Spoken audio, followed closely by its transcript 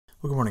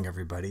Well, good morning,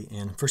 everybody.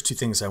 And first two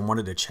things I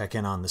wanted to check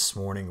in on this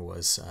morning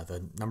was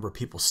the number of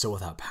people still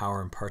without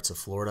power in parts of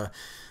Florida,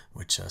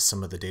 which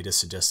some of the data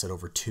suggests that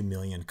over 2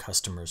 million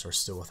customers are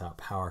still without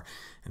power.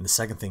 And the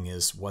second thing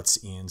is,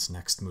 what's Ian's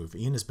next move?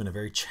 Ian has been a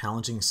very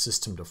challenging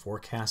system to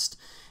forecast.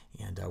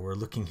 And we're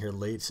looking here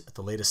at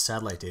the latest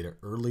satellite data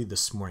early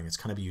this morning. It's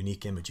kind of a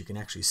unique image. You can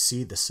actually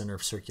see the center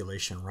of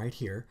circulation right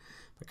here,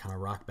 but kind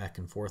of rock back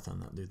and forth on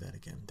that. Do that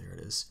again. There it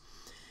is.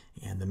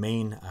 And the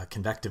main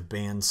convective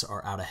bands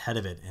are out ahead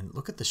of it. And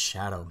look at the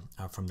shadow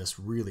from this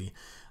really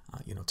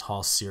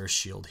tall cirrus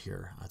shield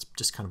here. It's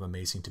just kind of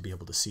amazing to be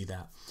able to see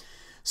that.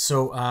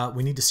 So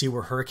we need to see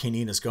where Hurricane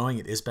Ian is going.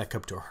 It is back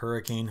up to a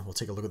hurricane. We'll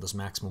take a look at those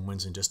maximum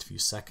winds in just a few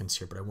seconds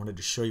here, but I wanted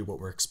to show you what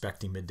we're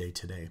expecting midday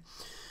today.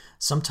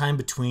 Sometime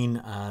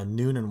between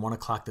noon and 1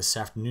 o'clock this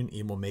afternoon,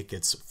 Ian will make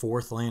its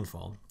fourth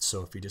landfall.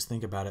 So if you just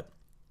think about it,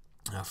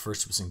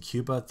 first it was in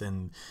Cuba,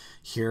 then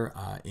here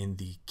in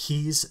the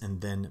Keys,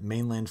 and then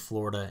mainland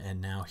Florida,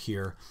 and now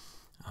here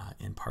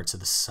in parts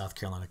of the South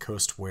Carolina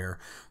coast where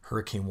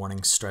hurricane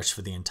warnings stretch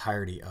for the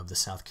entirety of the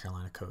South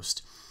Carolina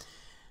coast.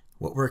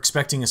 What we're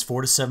expecting is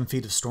 4 to 7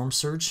 feet of storm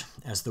surge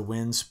as the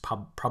winds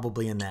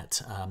probably in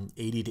that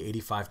 80 to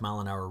 85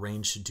 mile an hour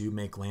range do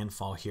make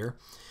landfall here.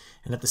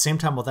 And at the same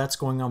time, while that's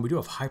going on, we do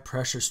have high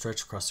pressure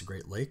stretch across the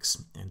Great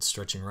Lakes and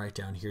stretching right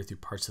down here through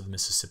parts of the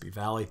Mississippi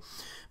Valley.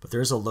 But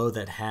there's a low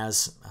that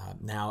has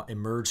now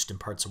emerged in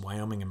parts of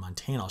Wyoming and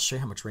Montana. I'll show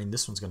you how much rain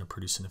this one's going to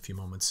produce in a few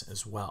moments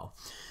as well.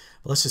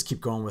 But let's just keep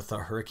going with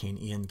Hurricane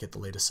Ian, get the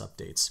latest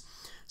updates.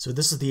 So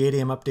this is the 8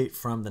 a.m. update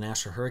from the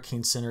National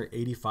Hurricane Center.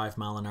 85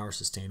 mile an hour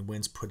sustained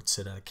winds puts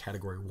it at a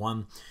Category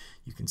 1.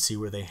 You can see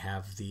where they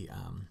have the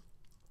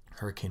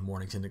hurricane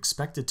warnings and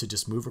expected to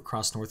just move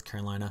across North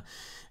Carolina,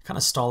 kind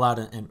of stall out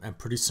and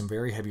produce some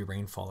very heavy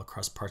rainfall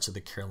across parts of the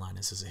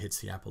Carolinas as it hits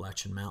the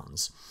Appalachian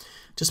Mountains.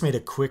 Just made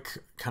a quick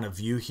kind of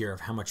view here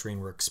of how much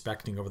rain we're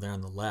expecting over there on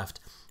the left.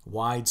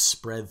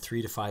 Widespread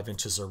 3 to 5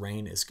 inches of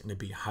rain is going to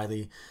be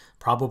highly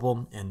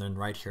probable, and then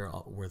right here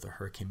where the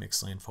hurricane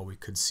makes landfall, we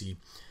could see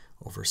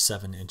over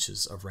 7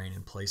 inches of rain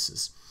in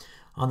places.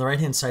 On the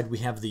right-hand side, we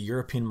have the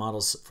European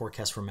model's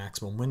forecast for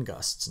maximum wind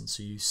gusts. And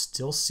so you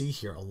still see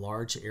here a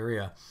large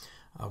area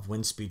of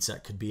wind speeds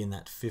that could be in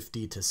that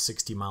 50 to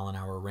 60 mile an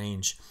hour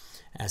range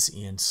as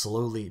Ian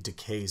slowly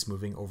decays,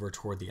 moving over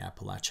toward the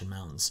Appalachian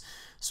Mountains.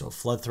 So a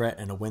flood threat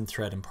and a wind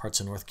threat in parts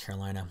of North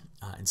Carolina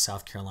and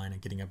South Carolina,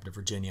 getting up to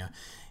Virginia.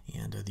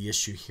 And the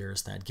issue here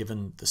is that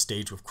given the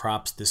stage of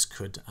crops, this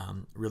could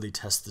really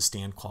test the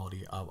stand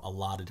quality of a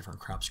lot of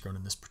different crops grown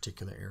in this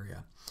particular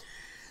area.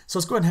 So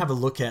let's go ahead and have a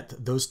look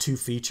at those two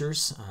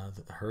features,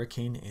 the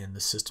hurricane and the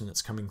system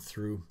that's coming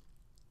through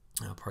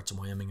parts of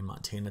Wyoming and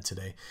Montana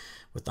today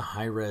with the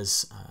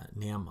high-res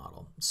NAM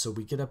model. So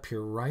we get up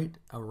here right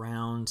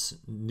around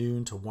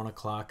noon to 1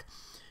 o'clock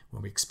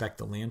when we expect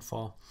the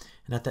landfall.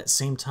 And at that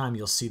same time,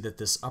 you'll see that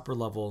this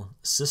upper-level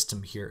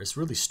system here is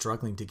really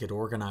struggling to get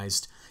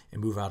organized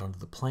and move out onto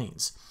the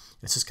plains.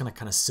 It's just going to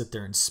kind of sit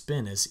there and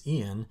spin as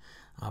Ian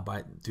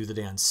through the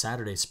day on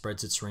Saturday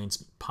spreads its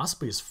rains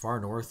possibly as far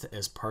north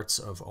as parts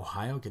of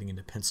Ohio, getting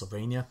into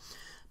Pennsylvania,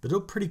 but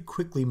it'll pretty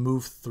quickly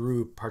move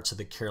through parts of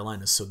the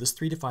Carolinas. So this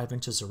 3 to 5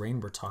 inches of rain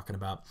we're talking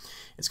about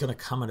is going to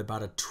come in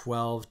about a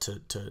 12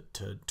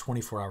 to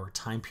 24 hour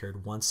time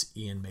period once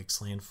Ian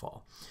makes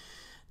landfall.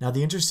 Now,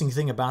 the interesting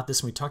thing about this,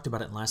 and we talked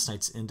about it in last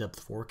night's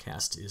in-depth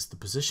forecast, is the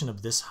position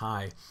of this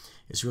high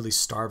is really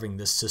starving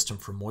this system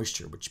for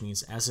moisture, which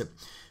means as it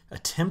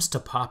attempts to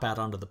pop out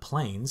onto the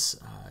plains,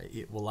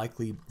 it will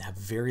likely have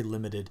very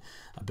limited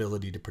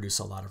ability to produce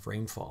a lot of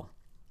rainfall.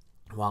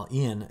 While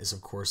Ian is,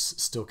 of course,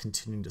 still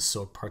continuing to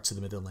soak parts of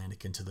the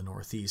Mid-Atlantic into the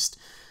Northeast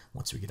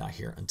once we get out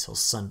here until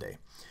Sunday.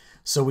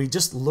 So we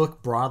just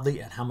look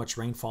broadly at how much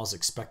rainfall is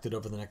expected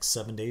over the next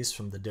 7 days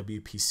from the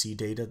WPC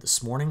data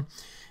this morning,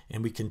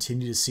 and we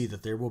continue to see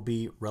that there will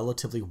be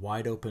relatively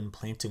wide open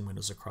planting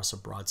windows across a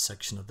broad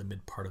section of the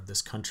mid part of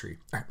this country.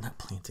 Not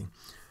planting,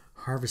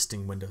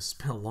 harvesting windows. It's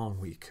been a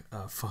long week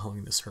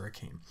following this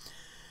hurricane.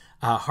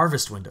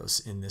 Harvest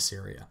windows in this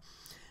area.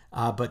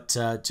 But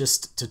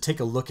just to take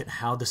a look at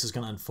how this is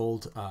going to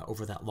unfold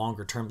over that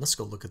longer term, let's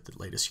go look at the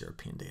latest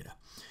European data.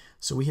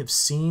 So we have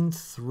seen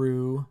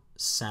through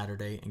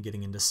Saturday and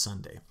getting into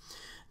Sunday.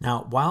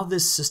 Now, while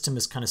this system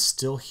is kind of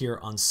still here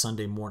on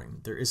Sunday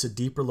morning, there is a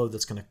deeper low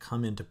that's going to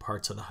come into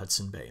parts of the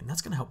Hudson Bay, and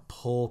that's going to help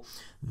pull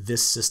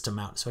this system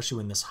out, especially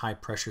when this high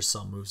pressure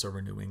cell moves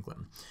over New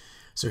England.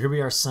 So here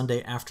we are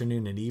Sunday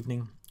afternoon and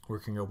evening,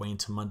 working our way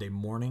into Monday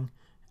morning,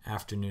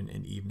 afternoon,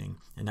 and evening.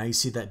 And now you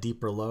see that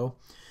deeper low.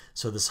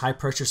 So this high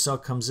pressure cell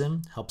comes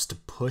in, helps to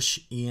push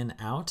Ian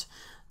out.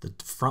 The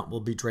front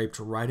will be draped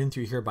right in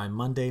through here by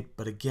Monday,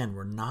 but again,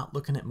 we're not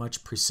looking at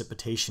much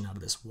precipitation out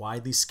of this.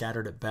 Widely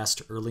scattered at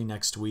best early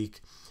next week,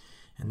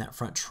 and that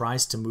front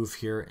tries to move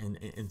here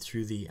and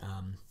through the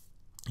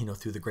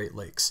through the Great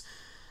Lakes.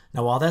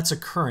 Now, while that's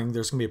occurring,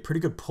 there's going to be a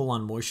pretty good pull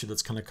on moisture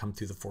that's going to come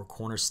through the Four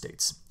Corners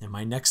states. And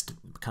my next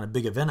kind of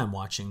big event I'm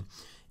watching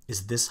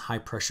is this high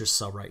pressure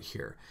cell right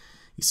here.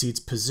 You see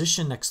its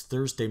position next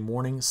Thursday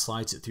morning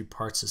slides it through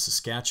parts of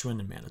Saskatchewan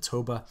and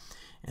Manitoba,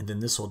 and then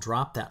this will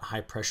drop that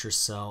high pressure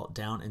cell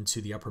down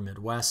into the upper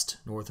Midwest,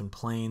 northern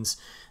plains,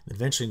 and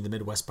eventually in the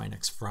Midwest by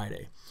next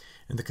Friday.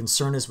 And the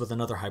concern is with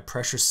another high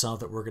pressure cell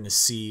that we're going to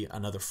see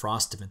another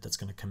frost event that's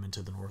going to come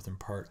into the northern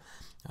part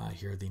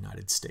here of the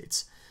United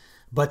States.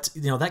 But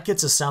that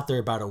gets us out there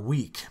about a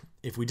week.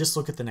 If we just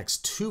look at the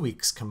next 2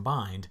 weeks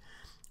combined,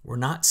 we're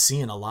not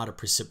seeing a lot of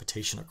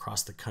precipitation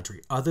across the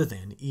country other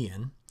than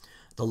Ian,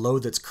 the low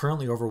that's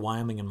currently over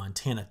Wyoming and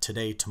Montana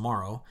today,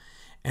 tomorrow,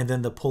 and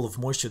then the pull of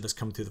moisture that's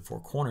coming through the Four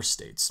Corner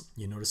states.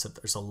 You notice that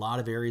there's a lot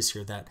of areas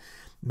here that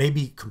may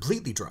be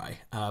completely dry,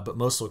 but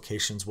most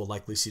locations will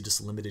likely see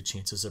just limited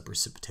chances of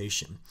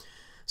precipitation.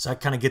 So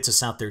that kind of gets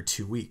us out there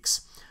 2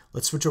 weeks.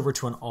 Let's switch over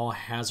to an all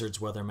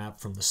hazards weather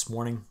map from this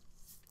morning.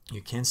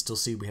 You can still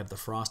see we have the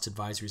frost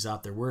advisories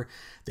out there.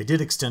 They did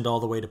extend all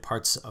the way to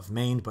parts of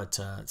Maine, but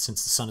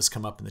since the sun has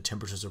come up and the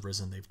temperatures have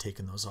risen, they've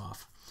taken those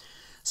off.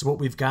 So what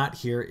we've got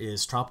here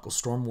is tropical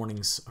storm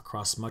warnings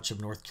across much of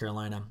North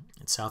Carolina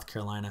and South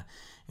Carolina.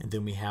 And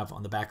then we have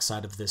on the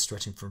backside of this,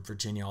 stretching from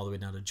Virginia all the way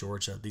down to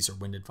Georgia, these are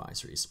wind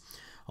advisories.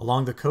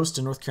 Along the coast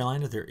in North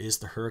Carolina, there is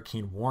the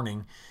hurricane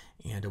warning,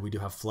 and we do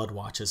have flood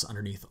watches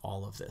underneath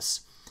all of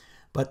this.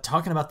 But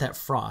talking about that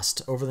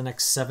frost over the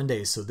next 7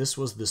 days, so this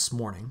was this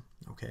morning,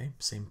 okay,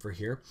 same for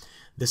here.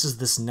 This is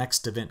this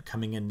next event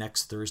coming in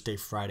next Thursday,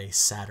 Friday,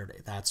 Saturday.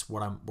 That's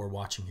what we're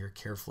watching here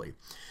carefully.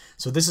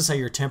 So this is how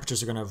your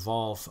temperatures are going to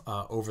evolve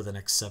over the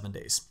next 7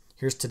 days.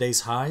 Here's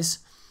today's highs.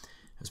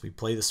 As we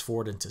play this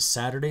forward into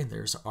Saturday,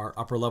 there's our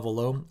upper level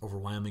low over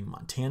Wyoming,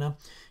 Montana.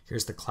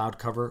 Here's the cloud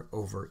cover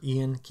over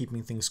Ian,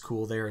 keeping things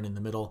cool there. And in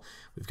the middle,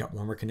 we've got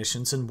warmer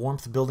conditions and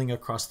warmth building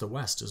across the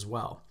west as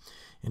well.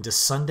 Into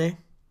Sunday,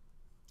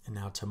 and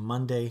now to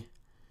Monday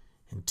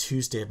and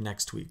Tuesday of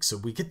next week. So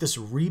we get this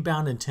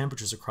rebound in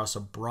temperatures across a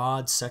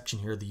broad section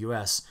here of the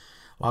U.S.,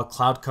 while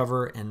cloud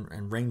cover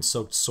and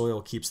rain-soaked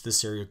soil keeps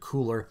this area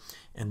cooler,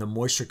 and the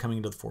moisture coming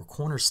into the Four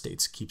Corners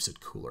states keeps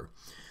it cooler.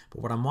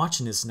 But what I'm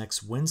watching is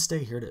next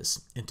Wednesday, here it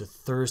is, into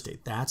Thursday.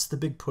 That's the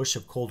big push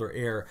of colder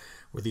air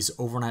where these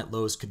overnight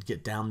lows could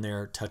get down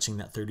there touching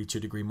that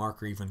 32-degree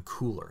mark or even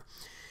cooler.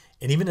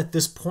 And even at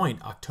this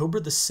point,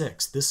 October the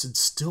 6th, this would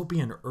still be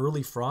an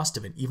early frost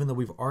event, even though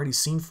we've already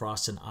seen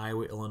frost in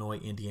Iowa, Illinois,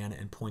 Indiana,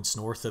 and points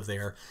north of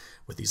there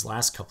with these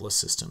last couple of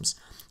systems.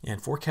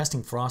 And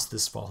forecasting frost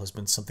this fall has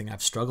been something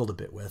I've struggled a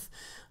bit with,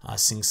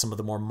 seeing some of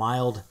the more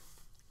mild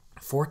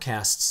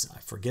forecasts. I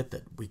forget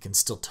that we can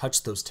still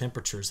touch those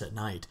temperatures at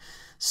night.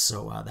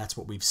 So that's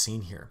what we've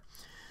seen here.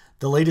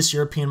 The latest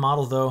European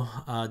model, though,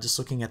 just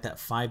looking at that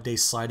 5-day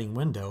sliding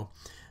window,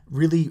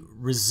 really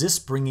resists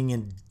bringing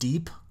in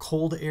deep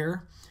cold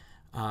air.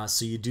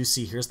 So you do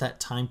see here's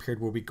that time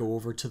period where we go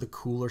over to the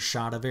cooler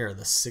shot of air,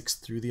 the 6th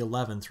through the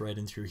 11th, right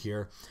in through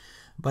here.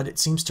 But it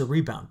seems to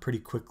rebound pretty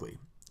quickly.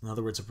 In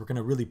other words, if we're going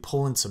to really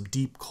pull in some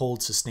deep,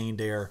 cold,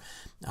 sustained air,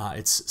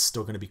 it's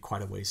still going to be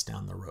quite a ways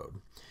down the road.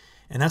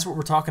 And that's what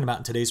we're talking about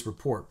in today's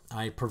report.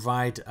 I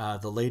provide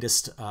the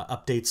latest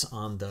updates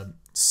on the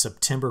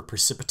September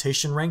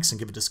precipitation ranks and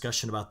give a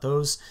discussion about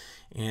those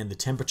and the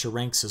temperature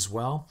ranks as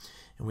well.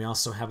 And we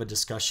also have a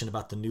discussion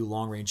about the new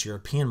long-range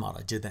European model.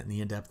 I did that in the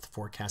in-depth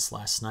forecast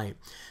last night.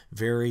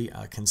 Very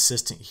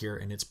consistent here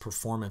in its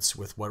performance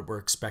with what we're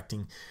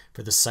expecting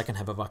for the second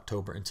half of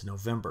October into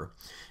November.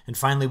 And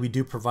finally, we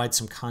do provide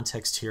some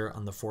context here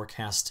on the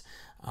forecast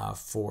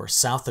for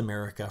South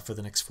America for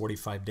the next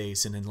 45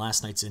 days. And in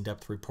last night's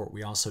in-depth report,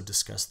 we also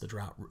discussed the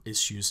drought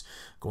issues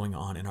going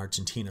on in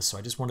Argentina. So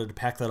I just wanted to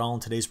pack that all in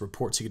today's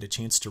report so you get a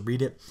chance to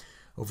read it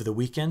over the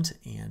weekend.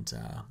 And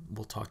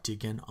we'll talk to you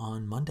again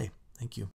on Monday. Thank you.